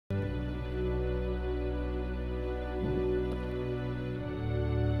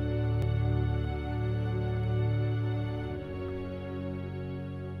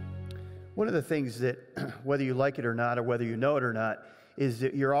One of the things that, whether you like it or not, or whether you know it or not, is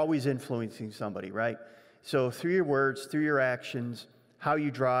that you're always influencing somebody, right? So through your words, through your actions, how you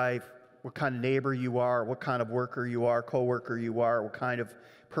drive, what kind of neighbor you are, what kind of worker you are, co-worker you are, what kind of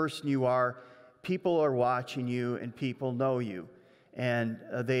person you are, people are watching you and people know you. And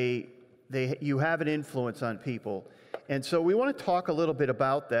you have an influence on people. And so we want to talk a little bit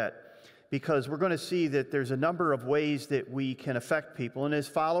about that, because we're going to see that there's a number of ways that we can affect people. And as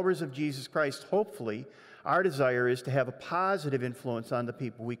followers of Jesus Christ, hopefully, our desire is to have a positive influence on the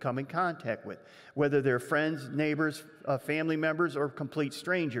people we come in contact with, whether they're friends, neighbors, family members, or complete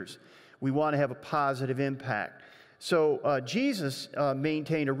strangers. We want to have a positive impact. So Jesus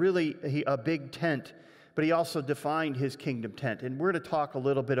maintained a big tent, but he also defined his kingdom tent. And we're going to talk a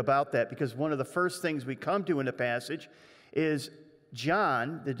little bit about that, because one of the first things we come to in the passage is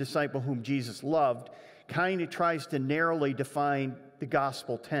John, the disciple whom Jesus loved, kind of tries to narrowly define the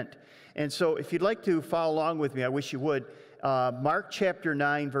gospel tent. And so if you'd like to follow along with me, I wish you would. Mark chapter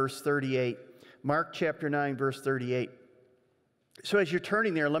 9, verse 38. Mark chapter 9, verse 38. So as you're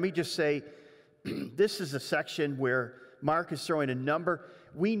turning there, let me just say, this is a section where Mark is throwing a number.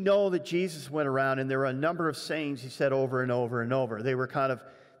 We know that Jesus went around, and there were a number of sayings he said over and over and over. They were kind of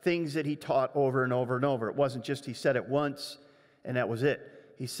things that he taught over and over and over. It wasn't just he said it once, and that was it.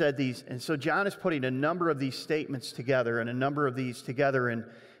 He said these, and so John is putting a number of these statements together, and a number of these together, and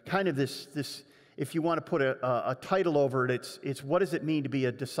kind of this if you want to put a title over it, it's what does it mean to be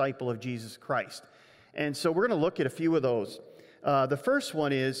a disciple of Jesus Christ? And so we're going to look at a few of those. The first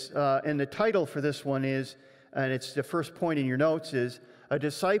one is, and the title for this one is, and it's the first point in your notes, is a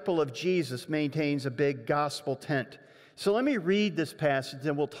disciple of Jesus maintains a big gospel tent. So let me read this passage,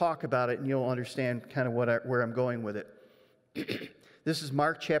 and we'll talk about it, and you'll understand kind of where I'm going with it. This is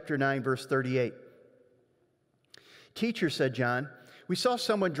Mark chapter 9, verse 38. Teacher, said John, we saw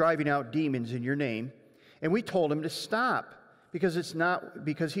someone driving out demons in your name, and we told him to stop,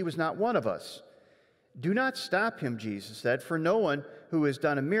 because he was not one of us. Do not stop him, Jesus said, for no one who has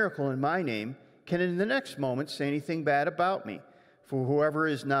done a miracle in my name can in the next moment say anything bad about me. For whoever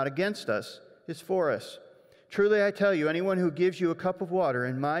is not against us is for us. Truly I tell you, anyone who gives you a cup of water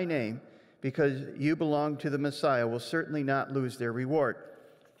in my name, because you belong to the Messiah, will certainly not lose their reward.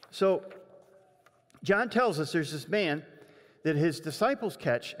 So John tells us there's this man that his disciples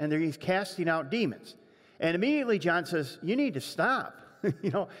catch, and he's casting out demons. And immediately John says, you need to stop.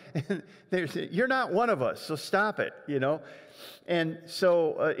 You're not one of us, so stop it, And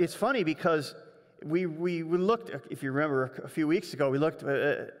so it's funny, because we looked, if you remember a few weeks ago, we looked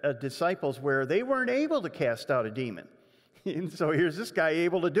at disciples where they weren't able to cast out a demon. And so here's this guy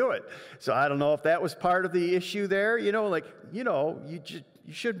able to do it. So I don't know if that was part of the issue there, you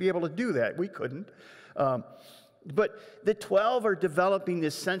should be able to do that. We couldn't. But the 12 are developing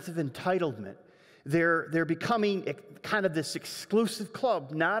this sense of entitlement. They're becoming kind of this exclusive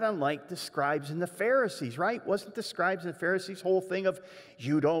club, not unlike the scribes and the Pharisees, right? Wasn't the scribes and the Pharisees' whole thing of,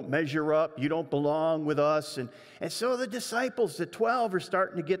 you don't measure up, you don't belong with us? And so the disciples, the 12, are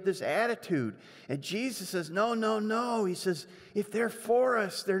starting to get this attitude. And Jesus says, no, no, no. He says, if they're for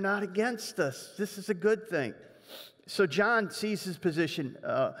us, they're not against us. This is a good thing. So John sees his position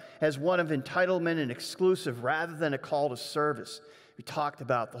as one of entitlement and exclusive rather than a call to service. We talked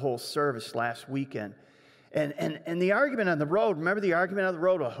about the whole service last weekend. And the argument on the road, remember the argument on the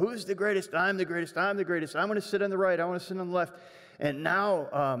road? Well, who's the greatest? I'm the greatest. I'm the greatest. I'm going to sit on the right. I want to sit on the left. And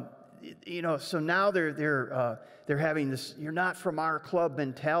now, so now they're having this, you're not from our club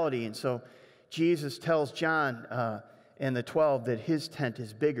mentality. And so Jesus tells John and the 12 that his tent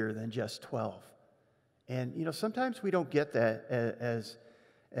is bigger than just 12. And, sometimes we don't get that as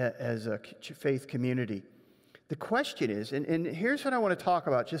a faith community. The question is, and here's what I want to talk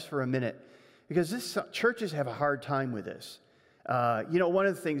about just for a minute, because churches have a hard time with this. One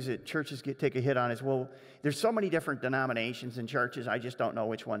of the things that churches take a hit on is, well, there's so many different denominations in churches, I just don't know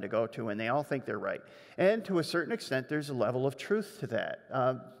which one to go to, and they all think they're right. And to a certain extent, there's a level of truth to that.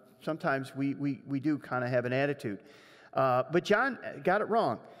 Sometimes we do kind of have an attitude. But John got it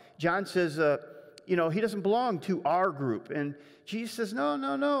wrong. John says, he doesn't belong to our group. And Jesus says, no,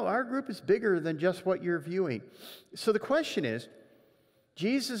 no, no, our group is bigger than just what you're viewing. So the question is,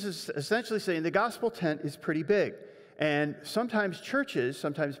 Jesus is essentially saying the gospel tent is pretty big. And sometimes churches,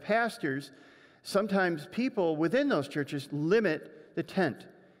 sometimes pastors, sometimes people within those churches limit the tent.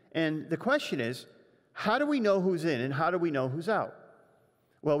 And the question is, how do we know who's in and how do we know who's out?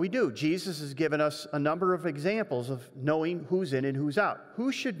 Well, we do. Jesus has given us a number of examples of knowing who's in and who's out.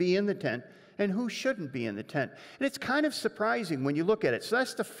 Who should be in the tent and who shouldn't be in the tent. And it's kind of surprising when you look at it. So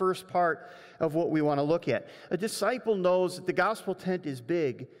that's the first part of what we want to look at. A disciple knows that the gospel tent is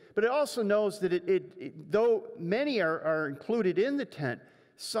big, but it also knows that though many are included in the tent,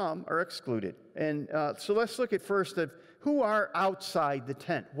 some are excluded. And so let's look at first of who are outside the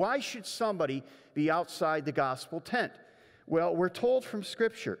tent. Why should somebody be outside the gospel tent? Well, we're told from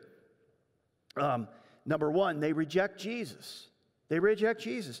Scripture, number one, they reject Jesus. They reject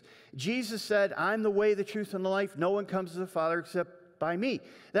Jesus. Jesus said, I'm the way, the truth, and the life. No one comes to the Father except by me.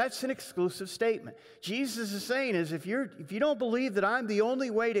 That's an exclusive statement. Jesus is saying is if you don't believe that I'm the only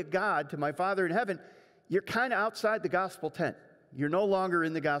way to God, to my Father in heaven, you're kind of outside the gospel tent. You're no longer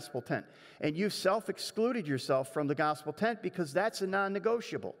in the gospel tent. And you've self-excluded yourself from the gospel tent because that's a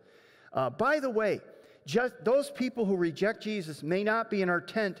non-negotiable. By the way, just those people who reject Jesus may not be in our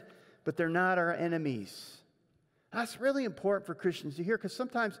tent, but they're not our enemies. That's really important for Christians to hear, because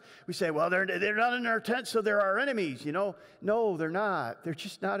sometimes we say, well, they're not in our tent, so they're our enemies, you know. No, they're not. They're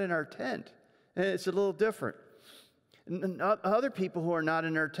just not in our tent. And it's a little different. And other people who are not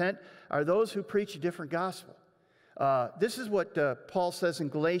in our tent are those who preach a different gospel. This is what Paul says in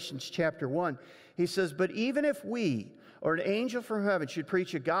Galatians chapter 1. He says, but even if we or an angel from heaven should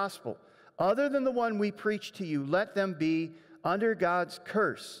preach a gospel other than the one we preach to you, let them be under God's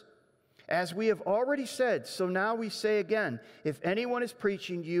curse. As we have already said, so now we say again, if anyone is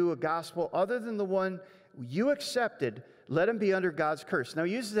preaching you a gospel other than the one you accepted, let him be under God's curse. Now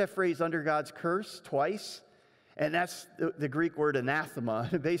he uses that phrase, under God's curse, twice, and that's the Greek word anathema.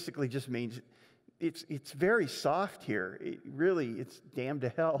 It basically just means it's very soft here. It's damned to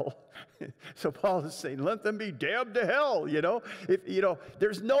hell. So Paul is saying, let them be damned to hell, you know.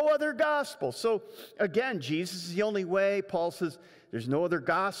 There's no other gospel. So again, Jesus is the only way. Paul says, there's no other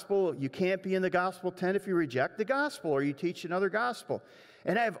gospel. You can't be in the gospel tent if you reject the gospel or you teach another gospel.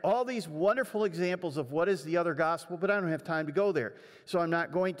 And I have all these wonderful examples of what is the other gospel, but I don't have time to go there. So I'm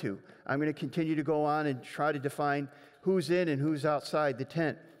not going to. I'm going to continue to go on and try to define who's in and who's outside the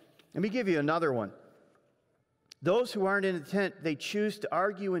tent. Let me give you another one. Those who aren't in the tent, they choose to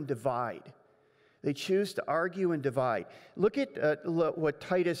argue and divide. They choose to argue and divide. Look at what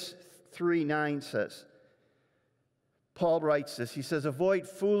Titus 3:9 says. Paul writes this. He says, avoid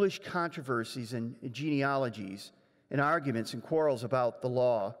foolish controversies and genealogies and arguments and quarrels about the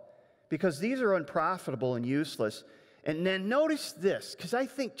law, because these are unprofitable and useless. And then notice this, because I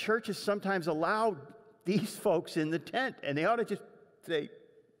think churches sometimes allow these folks in the tent, and they ought to just say,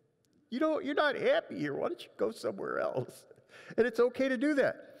 you're not happy here. Why don't you go somewhere else? And it's okay to do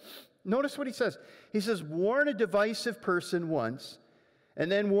that. Notice what he says. He says, warn a divisive person once,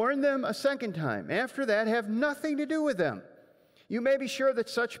 and then warn them a second time. After that, have nothing to do with them. You may be sure that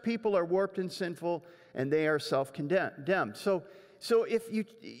such people are warped and sinful, and they are self-condemned. So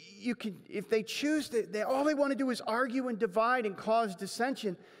if they choose to, all they want to do is argue and divide and cause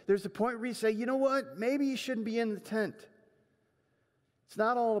dissension, there's a point where you say, you know what? Maybe you shouldn't be in the tent. It's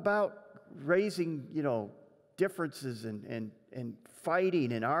not all about raising, differences and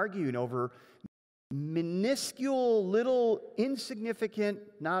fighting and arguing over minuscule, little, insignificant,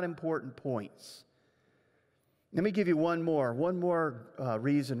 not important points. Let me give you one more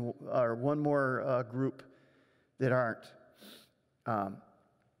reason, or one more group that aren't.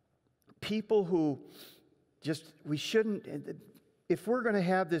 People who we shouldn't, if we're going to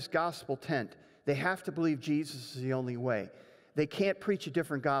have this gospel tent, they have to believe Jesus is the only way. They can't preach a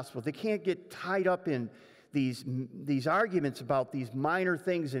different gospel. They can't get tied up in these arguments about these minor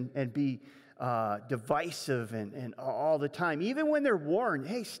things and be divisive and all the time. Even when they're warned,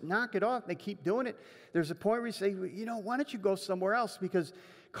 hey, knock it off, and they keep doing it, there's a point where you say, why don't you go somewhere else? Because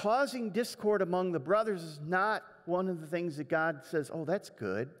causing discord among the brothers is not one of the things that God says, oh, that's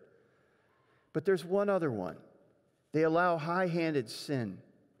good. But there's one other one. They allow high-handed sin.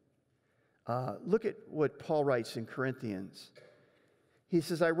 Look at what Paul writes in Corinthians. He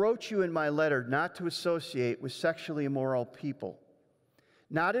says, I wrote you in my letter not to associate with sexually immoral people.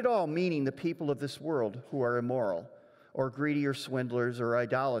 Not at all meaning the people of this world who are immoral, or greedy, or swindlers, or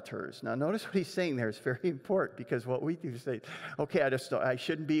idolaters. Now notice what he's saying there is very important, because what we do is say, okay, I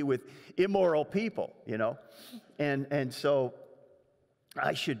shouldn't be with immoral people, and so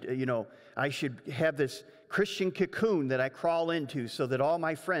I should have this Christian cocoon that I crawl into so that all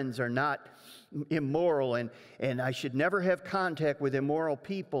my friends are not immoral, and I should never have contact with immoral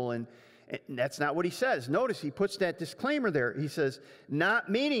people, and that's not what he says. Notice he puts that disclaimer there. He says, not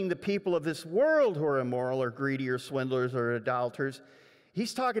meaning the people of this world who are immoral or greedy or swindlers or idolaters.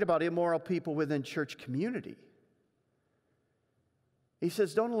 He's talking about immoral people within church community. He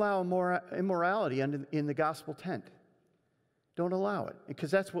says, don't allow immorality in the gospel tent. Don't allow it. Because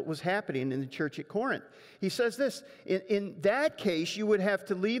that's what was happening in the church at Corinth. He says this, in that case, you would have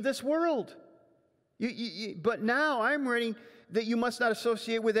to leave this world. But now I'm writing that you must not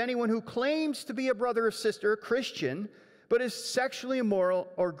associate with anyone who claims to be a brother or sister, a Christian, but is sexually immoral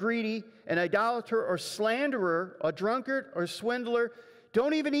or greedy, an idolater or slanderer, a drunkard or swindler.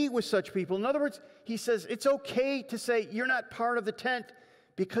 Don't even eat with such people. In other words, he says it's okay to say you're not part of the tent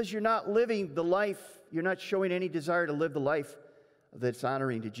because you're not living the life, you're not showing any desire to live the life that's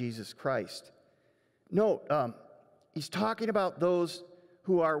honoring to Jesus Christ. No, he's talking about those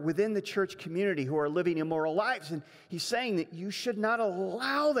who are within the church community who are living immoral lives. And he's saying that you should not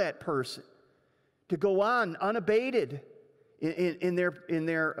allow that person to go on unabated in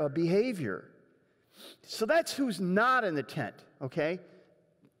their behavior. So that's who's not in the tent, okay?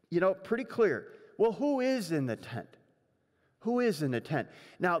 Pretty clear. Well, who is in the tent? Who is in the tent?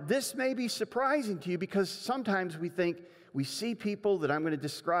 Now, this may be surprising to you because sometimes we see people that I'm going to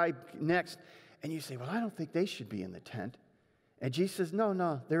describe next, and you say, well, I don't think they should be in the tent. And Jesus says,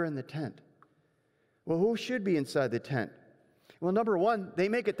 no, they're in the tent. Well, who should be inside the tent? Well, number one, they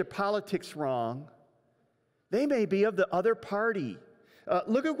may get their politics wrong. They may be of the other party.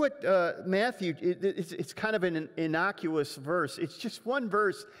 Look at what Matthew, it's kind of an innocuous verse. It's just one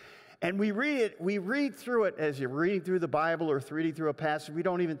verse. And we read through it as you're reading through the Bible or reading through a passage. We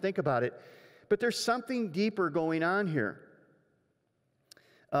don't even think about it. But there's something deeper going on here.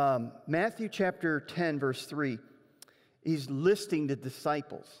 Matthew chapter 10, verse 3. He's listing the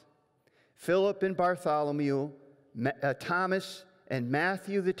disciples. Philip and Bartholomew, Thomas and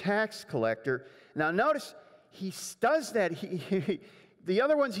Matthew the tax collector. Now notice, he does that. The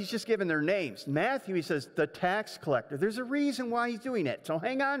other ones, he's just given their names. Matthew, he says, the tax collector. There's a reason why he's doing it. So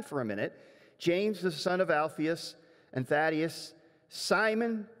hang on for a minute. James, the son of Alphaeus and Thaddeus.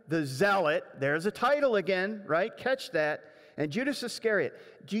 Simon the Zealot. There's a title again, right? Catch that. And Judas Iscariot.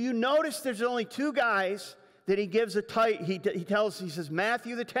 Do you notice there's only two guys that he gives a title? He says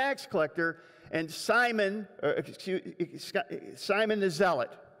Matthew the tax collector and Simon the Zealot.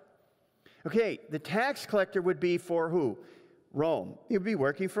 Okay, the tax collector would be for who? Rome. He would be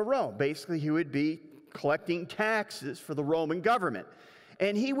working for Rome. Basically, he would be collecting taxes for the Roman government.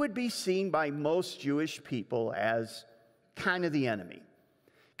 And he would be seen by most Jewish people as kind of the enemy.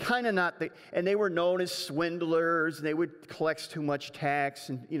 Kind of not the, and they were known as swindlers, and they would collect too much tax,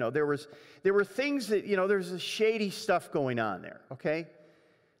 and there were things that there's a shady stuff going on there. Okay,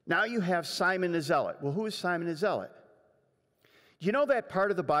 now you have Simon the Zealot. Well, who is Simon the Zealot? You know that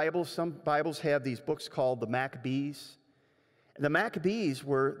part of the Bible? Some Bibles have these books called the Maccabees. The Maccabees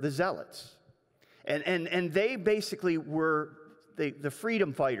were the Zealots, and they basically were the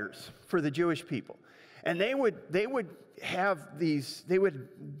freedom fighters for the Jewish people, and they would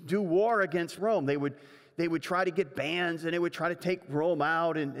do war against Rome. They would try to get bands, and they would try to take Rome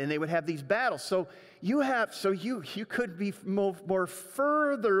out, and they would have these battles. So you could be more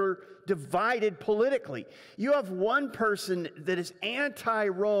further divided politically. You have one person that is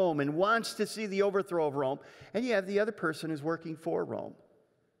anti-Rome and wants to see the overthrow of Rome, and you have the other person who's working for Rome.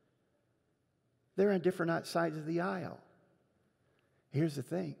 They're on different sides of the aisle. Here's the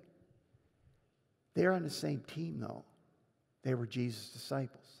thing. They're on the same team, though. They were Jesus'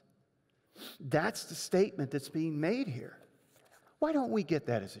 disciples. That's the statement that's being made here. Why don't we get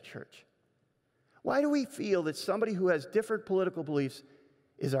that as a church? Why do we feel that somebody who has different political beliefs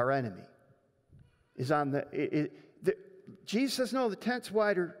is our enemy? Jesus says, no, the tent's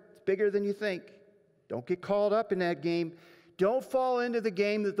wider. It's bigger than you think. Don't get caught up in that game. Don't fall into the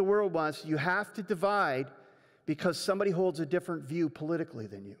game that the world wants. You have to divide because somebody holds a different view politically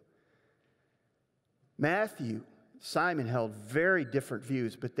than you. Simon held very different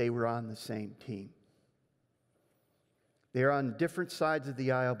views, but they were on the same team. They're on different sides of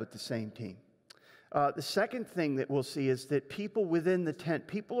the aisle, but the same team. The second thing that we'll see is that people within the tent,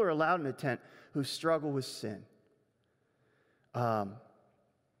 people are allowed in the tent who struggle with sin.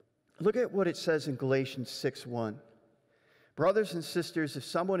 Look at what it says in Galatians 6:1. Brothers and sisters, if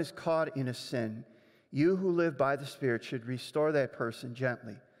someone is caught in a sin, you who live by the Spirit should restore that person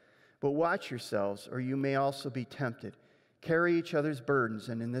gently. But watch yourselves, or you may also be tempted. Carry each other's burdens,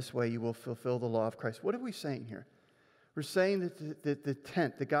 and in this way you will fulfill the law of Christ. What are we saying here? We're saying that the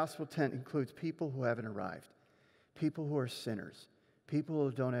tent, the gospel tent, includes people who haven't arrived, people who are sinners, people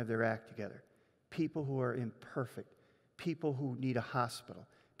who don't have their act together, people who are imperfect, people who need a hospital,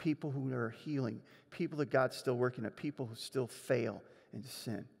 people who are healing, people that God's still working at, people who still fail in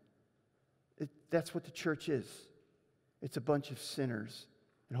sin. That's what the church is. It's a bunch of sinners.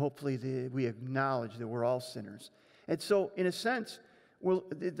 And hopefully we acknowledge that we're all sinners. And so, in a sense,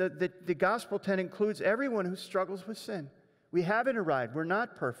 the gospel tent includes everyone who struggles with sin. We haven't arrived. We're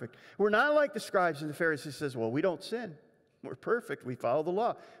not perfect. We're not like the scribes and the Pharisees who says, well, we don't sin. We're perfect. We follow the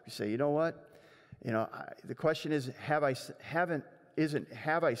law. We say, you know what? The question is, have I sinned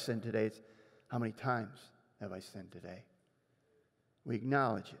today? It's how many times have I sinned today? We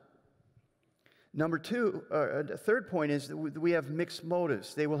acknowledge it. Number two, the third point is that we have mixed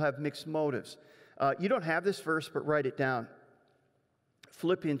motives. They will have mixed motives. You don't have this verse, but write it down.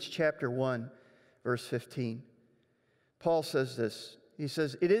 Philippians chapter 1, verse 15. Paul says this. He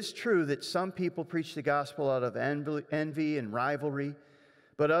says, it is true that some people preach the gospel out of envy and rivalry,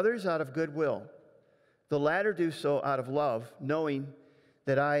 but others out of goodwill. The latter do so out of love, knowing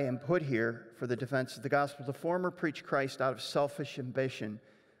that I am put here for the defense of the gospel. The former preach Christ out of selfish ambition,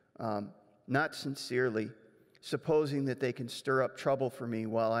 not sincerely, supposing that they can stir up trouble for me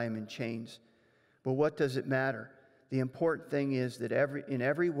while I am in chains. But what does it matter? The important thing is that in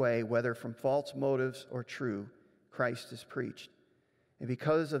every way, whether from false motives or true, Christ is preached. And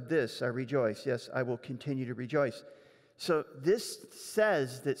because of this, I rejoice. Yes, I will continue to rejoice. So this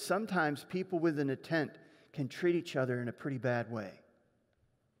says that sometimes people within a tent can treat each other in a pretty bad way.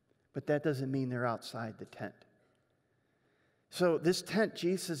 But that doesn't mean they're outside the tent. So this tent,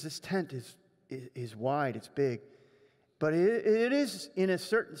 Jesus, this tent is wide, it's big. But it is, in a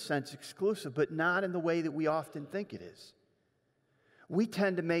certain sense, exclusive, but not in the way that we often think it is. We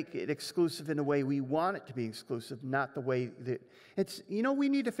tend to make it exclusive in the way we want it to be exclusive, not the way that it's, we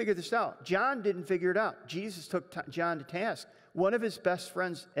need to figure this out. John didn't figure it out. Jesus took John to task, one of his best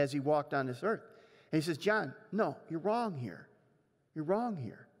friends as he walked on this earth. And he says, John, no, you're wrong here. You're wrong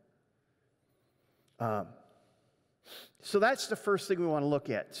here. So that's the first thing we want to look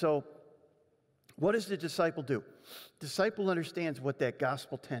at. So what does the disciple do? The disciple understands what that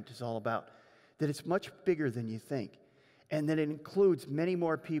gospel tent is all about, that it's much bigger than you think, and that it includes many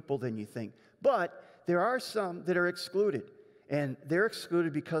more people than you think. But there are some that are excluded, and they're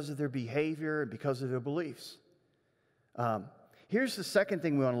excluded because of their behavior and because of their beliefs. Here's the second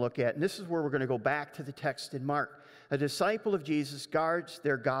thing we want to look at, and this is where we're going to go back to the text in Mark. A disciple of Jesus guards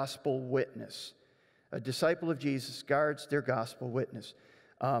their gospel witness. A disciple of Jesus guards their gospel witness.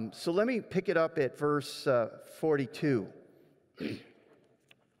 So let me pick it up at verse 42.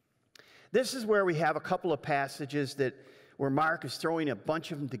 This is where we have a couple of passages where Mark is throwing a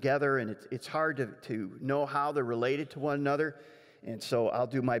bunch of them together, and it's hard to know how they're related to one another. And so I'll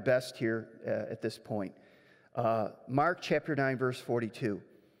do my best here at this point. Mark chapter 9, verse 42.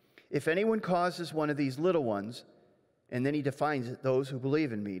 If anyone causes one of these little ones, and then he defines it, those who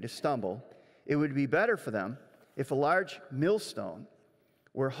believe in me, to stumble, it would be better for them if a large millstone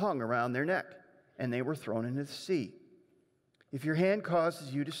were hung around their neck and they were thrown into the sea. If your hand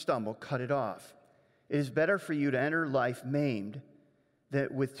causes you to stumble, cut it off. It is better for you to enter life maimed than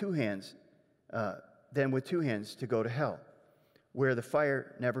with two hands to go to hell, where the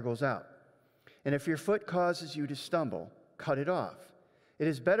fire never goes out. And if your foot causes you to stumble, cut it off. It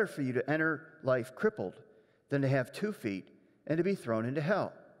is better for you to enter life crippled than to have 2 feet and to be thrown into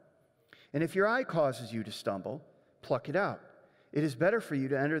hell. And if your eye causes you to stumble, pluck it out. It is better for you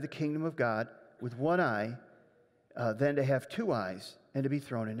to enter the kingdom of God with one eye than to have 2 eyes and to be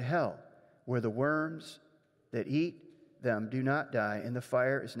thrown into hell, where the worms that eat them do not die and the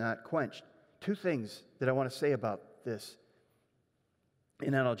fire is not quenched. 2 things that I want to say about this,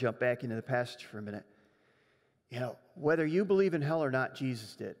 and then I'll jump back into the passage for a minute. Whether you believe in hell or not,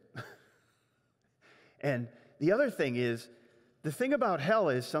 Jesus did. And the other thing is, the thing about hell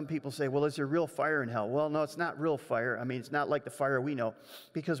is some people say, well, is there real fire in hell? Well, no, it's not real fire. I mean, it's not like the fire we know,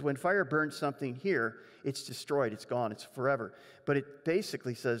 because when fire burns something here, it's destroyed, it's gone, it's forever. But it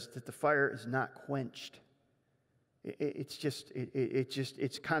basically says that the fire is not quenched.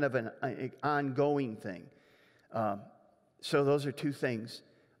 It's kind of an ongoing thing. So those are 2 things.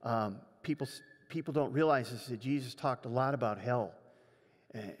 People don't realize this, that Jesus talked a lot about hell.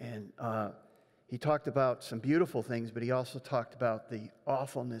 And he talked about some beautiful things, but he also talked about the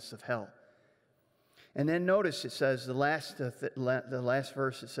awfulness of hell. And then notice it says, the last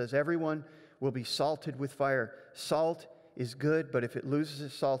verse, it says, everyone will be salted with fire. Salt is good, but if it loses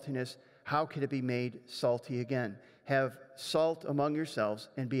its saltiness, how can it be made salty again? Have salt among yourselves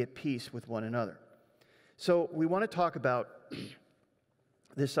and be at peace with one another. So we want to talk about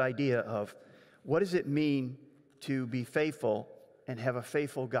this idea of what does it mean to be faithful and have a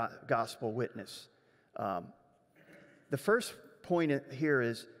faithful gospel witness. The first point here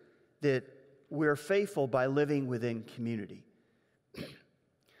is that we're faithful by living within community.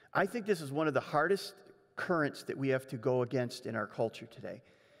 I think this is one of the hardest currents that we have to go against in our culture today.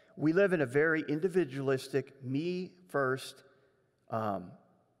 We live in a very individualistic, me-first,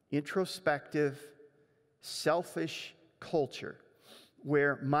 introspective, selfish culture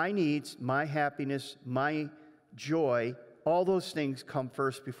where my needs, my happiness, my joy, all those things come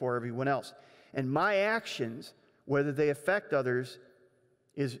first before everyone else. And my actions, whether they affect others,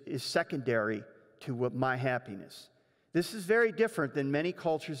 is secondary to what my happiness. This is very different than many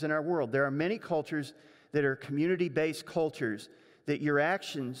cultures in our world. There are many cultures that are community-based cultures that your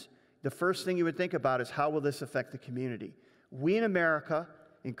actions, the first thing you would think about is how will this affect the community? We in America,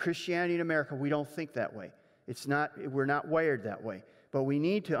 in Christianity in America, we don't think that way. We're not wired that way. But we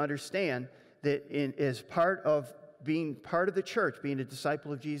need to understand that as part of being part of the church, being a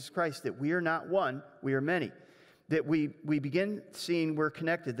disciple of Jesus Christ, that we are not one, we are many. That we begin seeing we're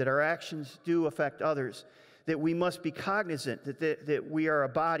connected, that our actions do affect others, that we must be cognizant that we are a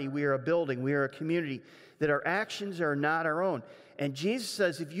body, we are a building, we are a community, that our actions are not our own. And Jesus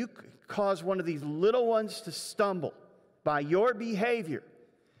says, if you cause one of these little ones to stumble by your behavior,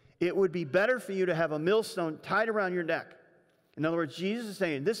 it would be better for you to have a millstone tied around your neck. In other words, Jesus is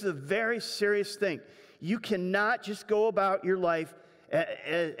saying, this is a very serious thing. You cannot just go about your life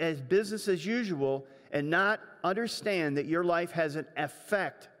as business as usual and not understand that your life has an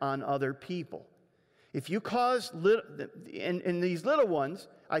effect on other people. If you cause and these little ones,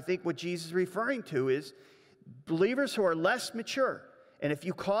 I think what Jesus is referring to is believers who are less mature. And if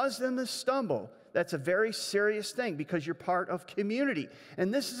you cause them to stumble, that's a very serious thing because you're part of community.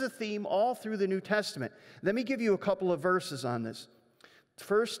 And this is a theme all through the New Testament. Let me give you a couple of verses on this.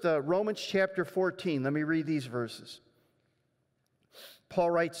 First, Romans chapter 14. Let me read these verses.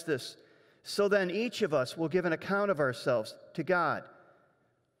 Paul writes this, "So then each of us will give an account of ourselves to God.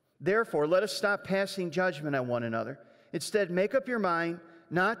 Therefore, let us stop passing judgment on one another. Instead, make up your mind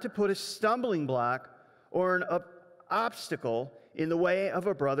not to put a stumbling block or an obstacle in the way of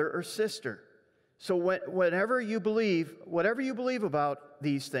a brother or sister. So whatever you believe about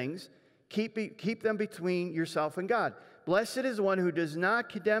these things, keep them between yourself and God. Blessed is the one who does not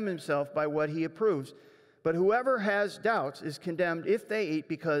condemn himself by what he approves, but whoever has doubts is condemned if they eat,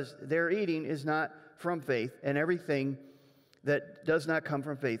 because their eating is not from faith, and everything that does not come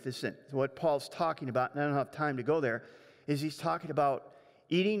from faith is sin." So what Paul's talking about, and I don't have time to go there, is he's talking about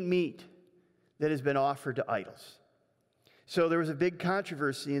eating meat that has been offered to idols. So there was a big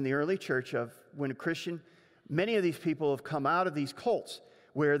controversy in the early church of when a Christian, many of these people have come out of these cults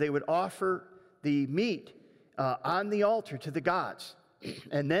where they would offer the meat on the altar to the gods,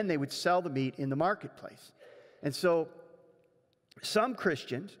 and then they would sell the meat in the marketplace. And so some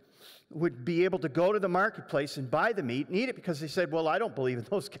Christians would be able to go to the marketplace and buy the meat and eat it because they said, well, I don't believe in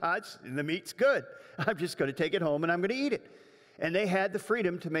those gods and the meat's good. I'm just going to take it home and I'm going to eat it. And they had the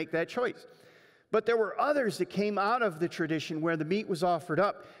freedom to make that choice. But there were others that came out of the tradition where the meat was offered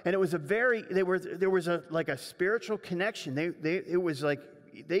up, and it was there was a spiritual connection. It was like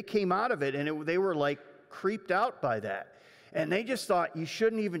they came out of it, and they were like creeped out by that. And they just thought you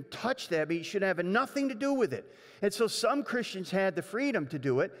shouldn't even touch that meat. You should have nothing to do with it. And so some Christians had the freedom to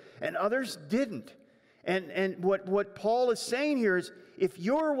do it, and others didn't. And what Paul is saying here is, if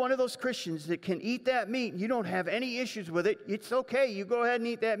you're one of those Christians that can eat that meat and you don't have any issues with it, it's okay. You go ahead and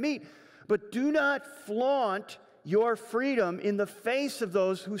eat that meat. But do not flaunt your freedom in the face of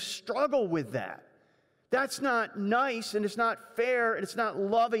those who struggle with that. That's not nice, and it's not fair, and it's not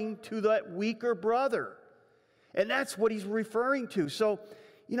loving to that weaker brother. And that's what he's referring to. So,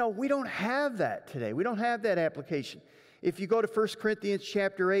 we don't have that today. We don't have that application. If you go to 1 Corinthians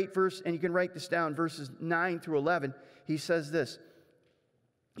chapter 8, and you can write this down, verses 9 through 11, he says this.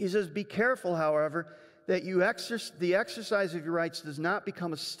 He says, "Be careful, however, that the exercise of your rights does not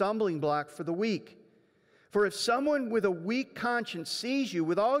become a stumbling block for the weak. For if someone with a weak conscience sees you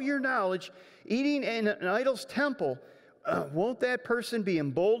with all your knowledge eating in an idol's temple, won't that person be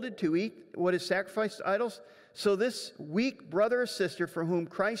emboldened to eat what is sacrificed to idols? So this weak brother or sister for whom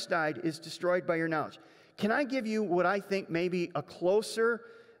Christ died is destroyed by your knowledge." Can I give you what I think may be a closer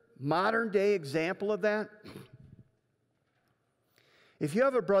modern-day example of that? If you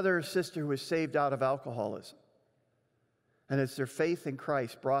have a brother or sister who is saved out of alcoholism, and it's their faith in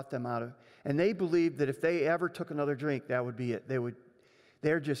Christ brought them out of, and they believe that if they ever took another drink, that would be it.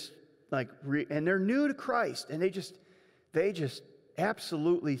 They're just like, and they're new to Christ, and they just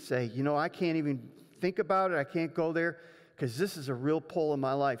absolutely say, I can't even think about it. I can't go there because this is a real pull in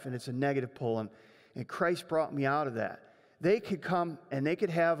my life, and it's a negative pull, and Christ brought me out of that. They could come and they could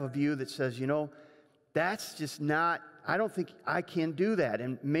have a view that says, that's just not, I don't think I can do that.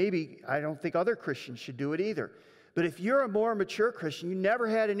 And maybe I don't think other Christians should do it either. But if you're a more mature Christian, you never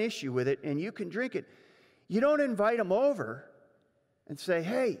had an issue with it, and you can drink it, you don't invite them over and say,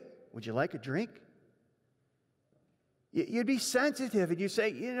 "Hey, would you like a drink?" You'd be sensitive and you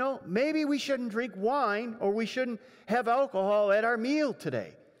say, maybe we shouldn't drink wine or we shouldn't have alcohol at our meal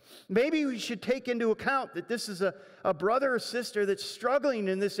today. Maybe we should take into account that this is a brother or sister that's struggling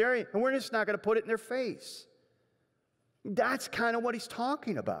in this area, and we're just not going to put it in their face. That's kind of what he's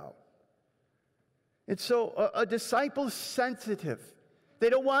talking about. And so a disciple is sensitive. They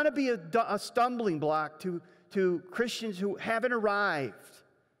don't want to be a stumbling block to Christians who haven't arrived.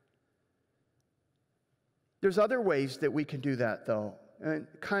 There's other ways that we can do that, though, and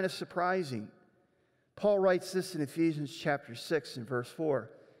kind of surprising. Paul writes this in Ephesians chapter 6 and verse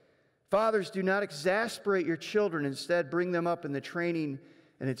 4. Fathers, do not exasperate your children. Instead, bring them up in the training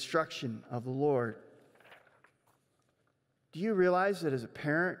and instruction of the Lord. Do you realize that as a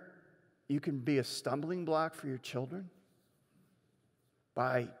parent, you can be a stumbling block for your children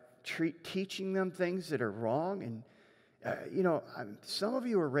by teaching them things that are wrong? And, some of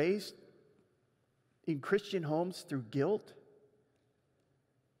you are raised in Christian homes through guilt.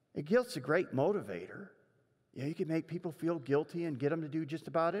 And guilt's a great motivator. You can make people feel guilty and get them to do just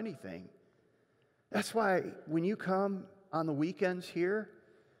about anything. That's why when you come on the weekends here,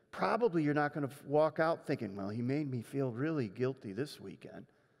 probably you're not going to walk out thinking, well, he made me feel really guilty this weekend.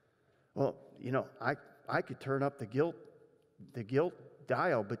 Well, I could turn up the guilt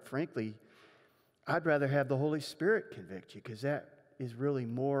dial, but frankly, I'd rather have the Holy Spirit convict you, because that is really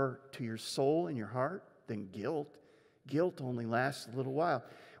more to your soul and your heart than guilt. Guilt only lasts a little while.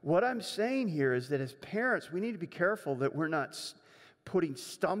 What I'm saying here is that as parents, we need to be careful that we're not putting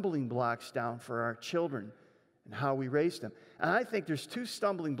stumbling blocks down for our children and how we raise them. And I think there's two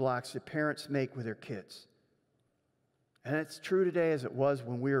stumbling blocks that parents make with their kids. And it's true today as it was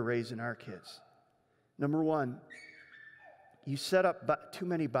when we were raising our kids. Number one, you set up too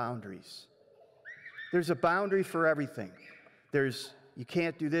many boundaries. There's a boundary for everything. You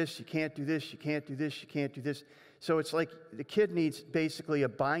can't do this, you can't do this, you can't do this, you can't do this. So it's like the kid needs basically a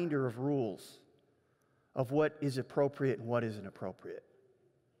binder of rules of what is appropriate and what isn't appropriate.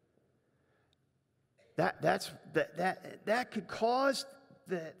 That could cause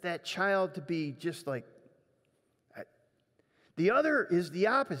that child to be just like. The other is the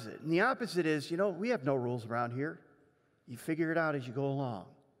opposite. And the opposite is, we have no rules around here. You figure it out as you go along.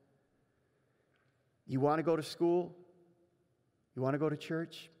 You want to go to school? You want to go to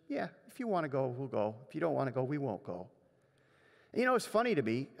church? Yeah, if you want to go, we'll go. If you don't want to go, we won't go. And it's funny to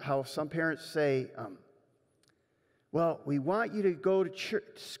me how some parents say, well, we want you to go to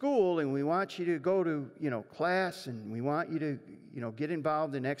school, and we want you to go to, class, and we want you to, get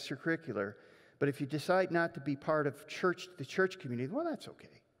involved in extracurricular. But if you decide not to be part of the church community, well, that's okay.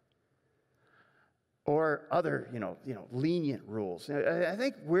 Or other, lenient rules. I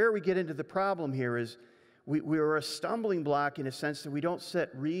think where we get into the problem here is we are a stumbling block in a sense that we don't set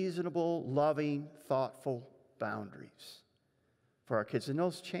reasonable, loving, thoughtful boundaries for our kids. And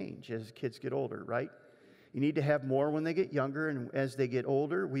those change as kids get older, right? You need to have more when they get younger, and as they get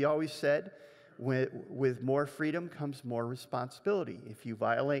older, we always said, with more freedom comes more responsibility. If you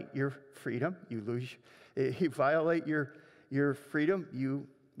violate your freedom, you lose. If you violate your freedom,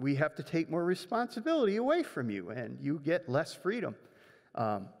 we have to take more responsibility away from you, and you get less freedom.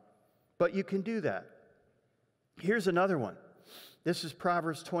 But you can do that. Here's another one. This is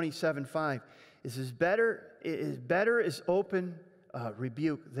Proverbs 27:5. It is better is open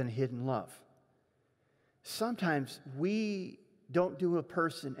rebuke than hidden love. Sometimes we don't do a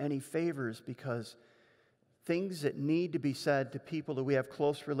person any favors because things that need to be said to people that we have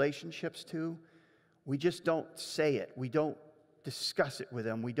close relationships to, we just don't say it. We don't discuss it with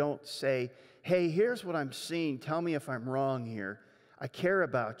them. We don't say, hey, here's what I'm seeing. Tell me if I'm wrong here. I care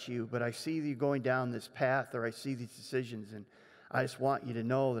about you, but I see you going down this path, or I see these decisions, and I just want you to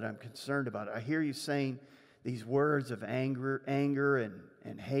know that I'm concerned about it. I hear you saying these words of anger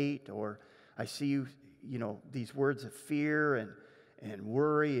and hate, or I see you, these words of fear and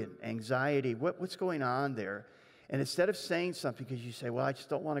worry and anxiety. What's going on there? And instead of saying something because you say, well, I just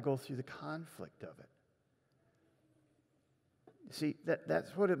don't want to go through the conflict of it. See,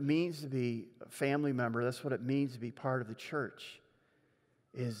 that's what it means to be a family member. That's what it means to be part of the church,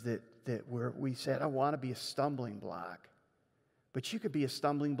 is that we said, I want to be a stumbling block. But you could be a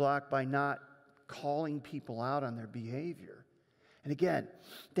stumbling block by not calling people out on their behavior. And again,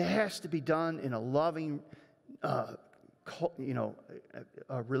 that has to be done in a loving, a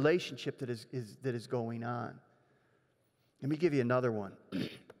relationship that is going on. Let me give you another one.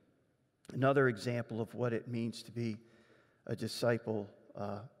 Another example of what it means to be a disciple.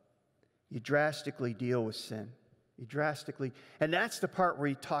 You drastically deal with sin. And that's the part where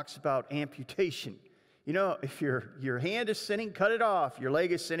he talks about amputation. If your hand is sinning, cut it off. Your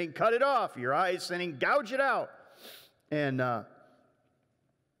leg is sinning, cut it off. Your eye is sinning, gouge it out. And,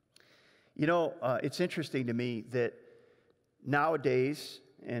 it's interesting to me that nowadays,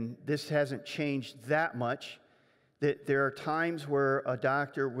 and this hasn't changed that much, that there are times where a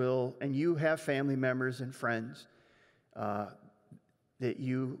doctor will, and you have family members and friends that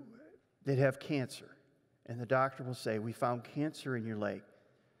have cancer. And the doctor will say, we found cancer in your leg.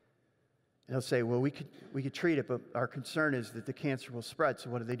 And they'll say, well, we could treat it, but our concern is that the cancer will spread. So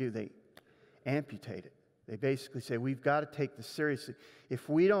what do? They amputate it. They basically say, we've got to take this seriously. If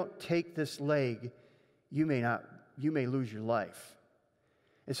we don't take this leg, you may lose your life.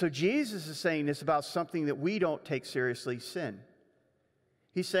 And so Jesus is saying this about something that we don't take seriously, sin.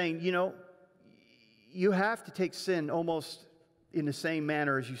 He's saying, you have to take sin almost in the same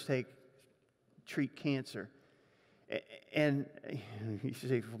manner as you treat cancer. And you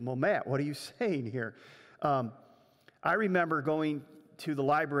say, well, Matt, what are you saying here? I remember going to the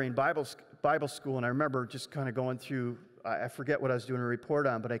library in Bible school, and I remember just kind of going through, I forget what I was doing a report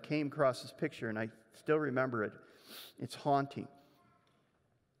on, but I came across this picture, and I still remember it. It's haunting.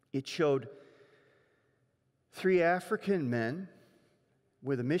 It showed 3 African men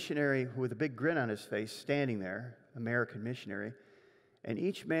with a missionary with a big grin on his face standing there, American missionary, and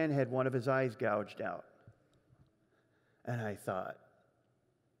each man had one of his eyes gouged out. And I thought,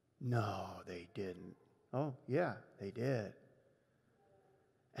 no, they didn't. Oh, yeah, they did.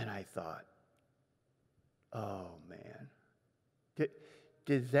 And I thought, oh, man.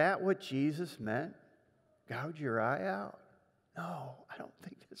 Is that what Jesus meant? Gouge your eye out? No, I don't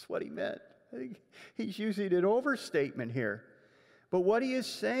think that's what he meant. I think he's using an overstatement here. But what he is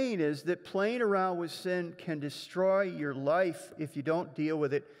saying is that playing around with sin can destroy your life if you don't deal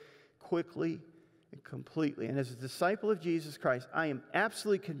with it quickly and completely. And as a disciple of Jesus Christ, I am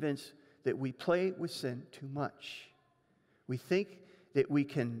absolutely convinced that we play with sin too much. We think that we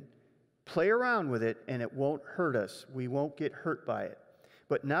can play around with it and it won't hurt us. We won't get hurt by it.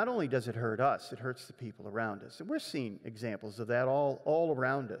 But not only does it hurt us, it hurts the people around us. And we're seeing examples of that all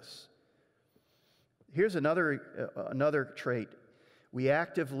around us. Here's another trait. We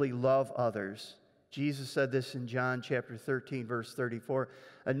actively love others. Jesus said this in John chapter 13, verse 34.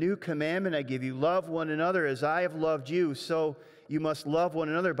 A new commandment I give you, love one another as I have loved you, so you must love one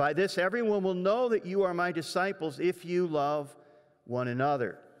another. By this everyone will know that you are my disciples if you love one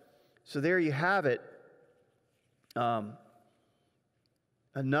another. So there you have it.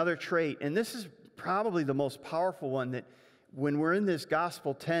 Another trait, and this is probably the most powerful one, that when we're in this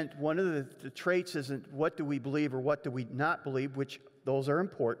gospel tent, one of the traits isn't what do we believe or what do we not believe, which those are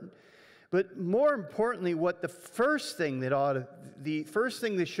important. But more importantly, the first thing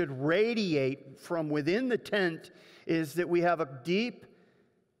that should radiate from within the tent is that we have a deep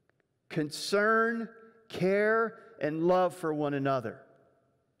concern, care, and love for one another.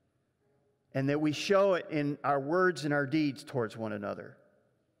 And that we show it in our words and our deeds towards one another.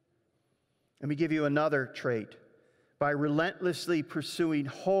 Let me give you another trait. By relentlessly pursuing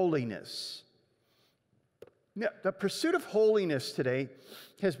holiness. Now, the pursuit of holiness today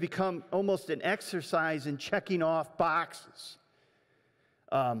has become almost an exercise in checking off boxes.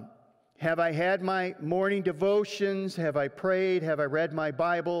 Have I had my morning devotions? Have I prayed? Have I read my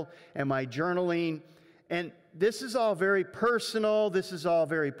Bible? Am I journaling? And this is all very personal. This is all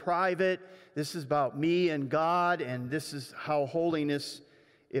very private. This is about me and God, and this is how holiness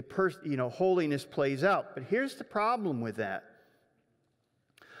plays out. But here's the problem with that.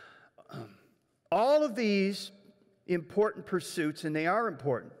 All of these important pursuits, and they are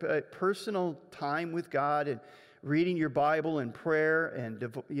important, personal time with God and reading your Bible and prayer and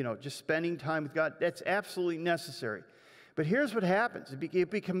just spending time with God, that's absolutely necessary. But here's what happens.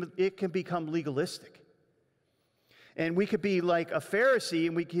 It can become legalistic. And we could be like a Pharisee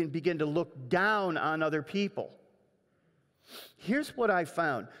and we can begin to look down on other people. Here's what I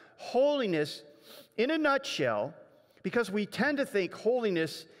found. Holiness, in a nutshell, because we tend to think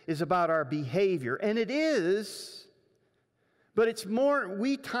holiness is about our behavior, and it is, but it's more,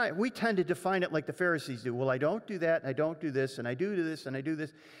 we tend to define it like the Pharisees do. Well, I don't do that, and I don't do this, and I do this, and I do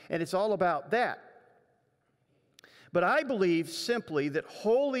this, and it's all about that. But I believe simply that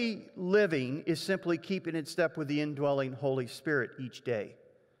holy living is simply keeping in step with the indwelling Holy Spirit each day.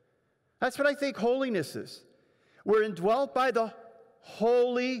 That's what I think holiness is. We're indwelt by the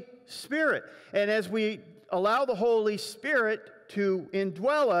Holy Spirit. And as we allow the Holy Spirit to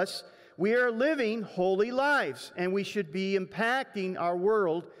indwell us, we are living holy lives. And we should be impacting our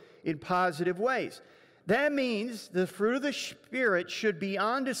world in positive ways. That means the fruit of the Spirit should be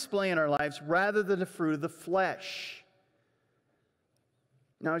on display in our lives rather than the fruit of the flesh.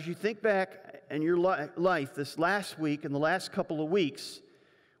 Now, as you think back in your life this last week and the last couple of weeks,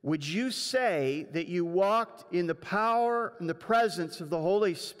 Would you say that you walked in the power and the presence of the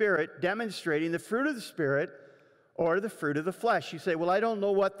Holy Spirit, demonstrating the fruit of the Spirit or the fruit of the flesh? You say, well, I don't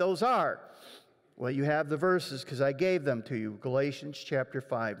know what those are. Well, you have the verses because I gave them to you. Galatians chapter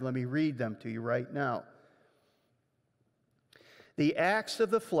 5. Let me read them to you right now. The acts of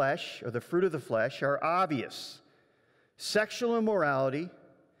the flesh, or the fruit of the flesh, are obvious: sexual immorality,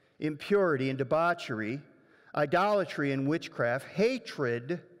 impurity and debauchery, idolatry and witchcraft,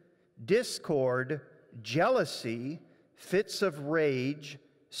 hatred, discord, jealousy, fits of rage,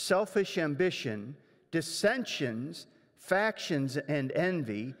 selfish ambition, dissensions, factions and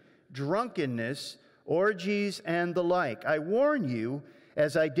envy, drunkenness, orgies, and the like. I warn you,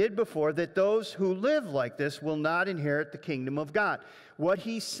 as I did before, that those who live like this will not inherit the kingdom of God. What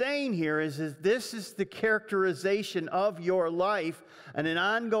he's saying here is this is the characterization of your life on an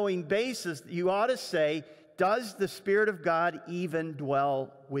ongoing basis. You ought to say, does the Spirit of God even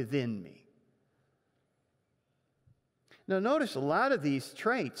dwell within me? Now notice a lot of these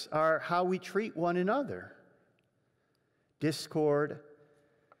traits are how we treat one another. Discord,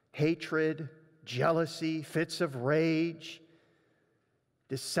 hatred, jealousy, fits of rage,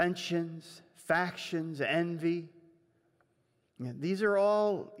 dissensions, factions, envy. These are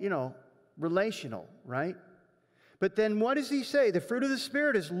all, relational, right? But then what does he say? The fruit of the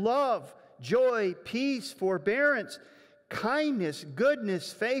Spirit is love, joy, peace, forbearance, kindness,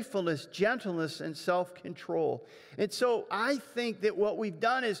 goodness, faithfulness, gentleness, and self-control. And so I think that what we've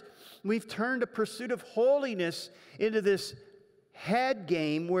done is we've turned a pursuit of holiness into this head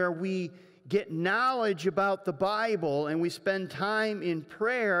game where we get knowledge about the Bible and we spend time in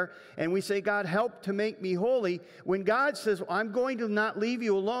prayer and we say, God, help to make me holy. When God says, I'm going to not leave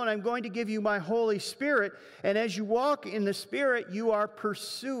you alone, I'm going to give you my Holy Spirit. And as you walk in the Spirit, you are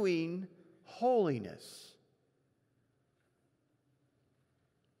pursuing holiness.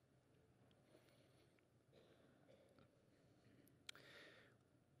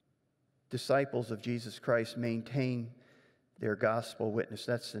 Disciples of Jesus Christ maintain their gospel witness.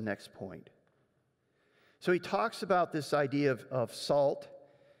 That's the next point. So he talks about this idea of salt.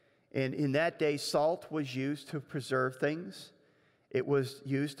 And in that day, salt was used to preserve things. It was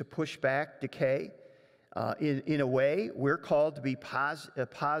used to push back decay. In a way, we're called to be a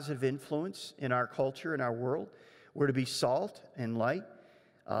positive influence in our culture, in our world. We're to be salt and light.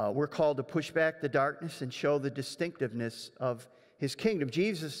 We're called to push back the darkness and show the distinctiveness of his kingdom.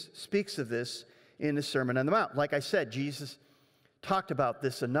 Jesus speaks of this in the Sermon on the Mount. Like I said, Jesus talked about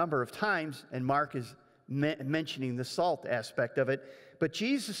this a number of times, and Mark is mentioning the salt aspect of it. But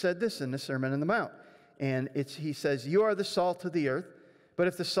Jesus said this in the Sermon on the Mount. And he says, you are the salt of the earth, but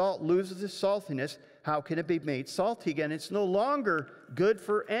if the salt loses its saltiness, how can it be made salty again? It's no longer good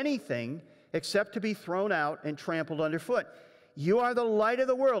for anything except to be thrown out and trampled underfoot. You are the light of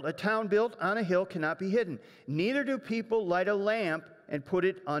the world. A town built on a hill cannot be hidden. Neither do people light a lamp and put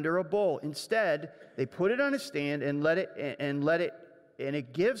it under a bowl. Instead, they put it on a stand and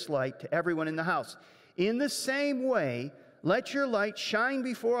it gives light to everyone in the house. In the same way, let your light shine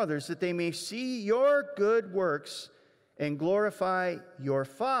before others, that they may see your good works and glorify your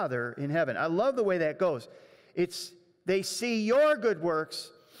Father in heaven. I love the way that goes. They see your good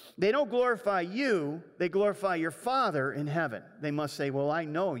works. They don't glorify you. They glorify your Father in heaven. They must say, well, I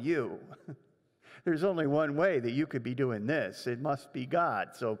know you. There's only one way that you could be doing this. It must be God,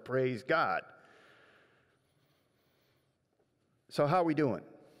 so praise God. So how are we doing?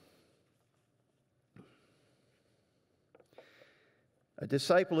 A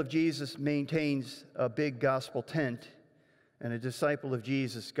disciple of Jesus maintains a big gospel tent, and a disciple of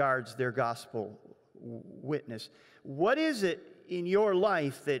Jesus guards their gospel witness. What is it in your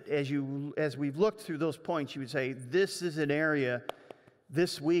life that as we've looked through those points, you would say, this is an area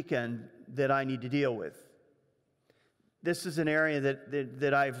this weekend that I need to deal with? This is an area that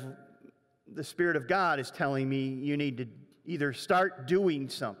the Spirit of God is telling me you need to either start doing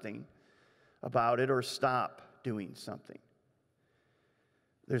something about it or stop doing something.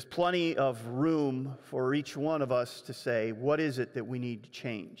 There's plenty of room for each one of us to say, what is it that we need to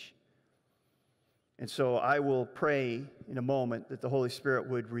change? And so I will pray in a moment that the Holy Spirit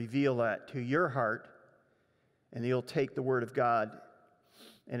would reveal that to your heart, and you'll take the Word of God,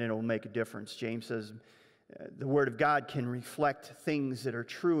 and it'll make a difference. James says the Word of God can reflect things that are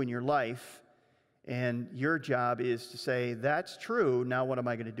true in your life, and your job is to say, that's true, now what am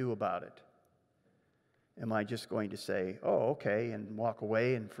I going to do about it? Am I just going to say, oh, okay, and walk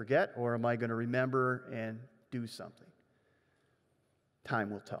away and forget, or am I going to remember and do something? Time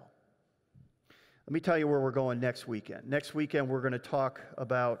will tell. Let me tell you where we're going next weekend. Next weekend, we're going to talk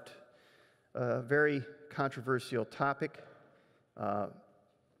about a very controversial topic.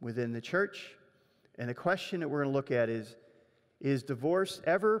 within the church. And the question that we're going to look at is divorce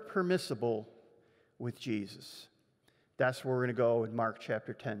ever permissible with Jesus? That's where we're going to go in Mark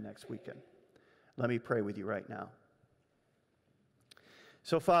chapter 10 next weekend. Let me pray with you right now.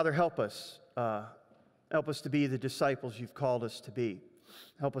 So, Father, help us. Help us to be the disciples you've called us to be.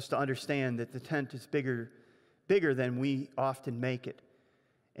 Help us to understand that the tent is bigger than we often make it,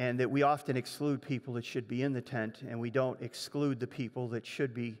 and that we often exclude people that should be in the tent, and we don't exclude the people that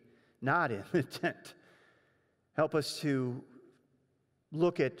should be not in the tent. Help us to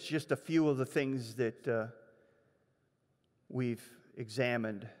look at just a few of the things that we've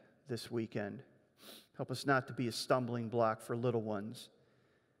examined this weekend. Help us not to be a stumbling block for little ones.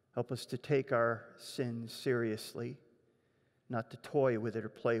 Help us to take our sin seriously, not to toy with it or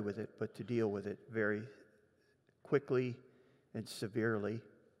play with it, but to deal with it very quickly and severely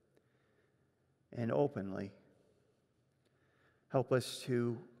and openly. Help us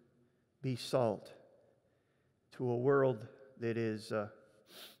to be salt to a world that is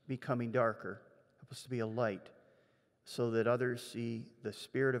becoming darker. Help us to be a light so that others see the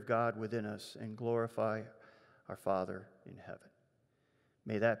Spirit of God within us and glorify our Father in heaven.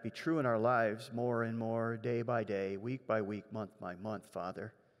 May that be true in our lives more and more, day by day, week by week, month by month,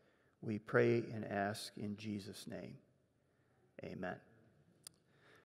 Father. We pray and ask in Jesus' name. Amen.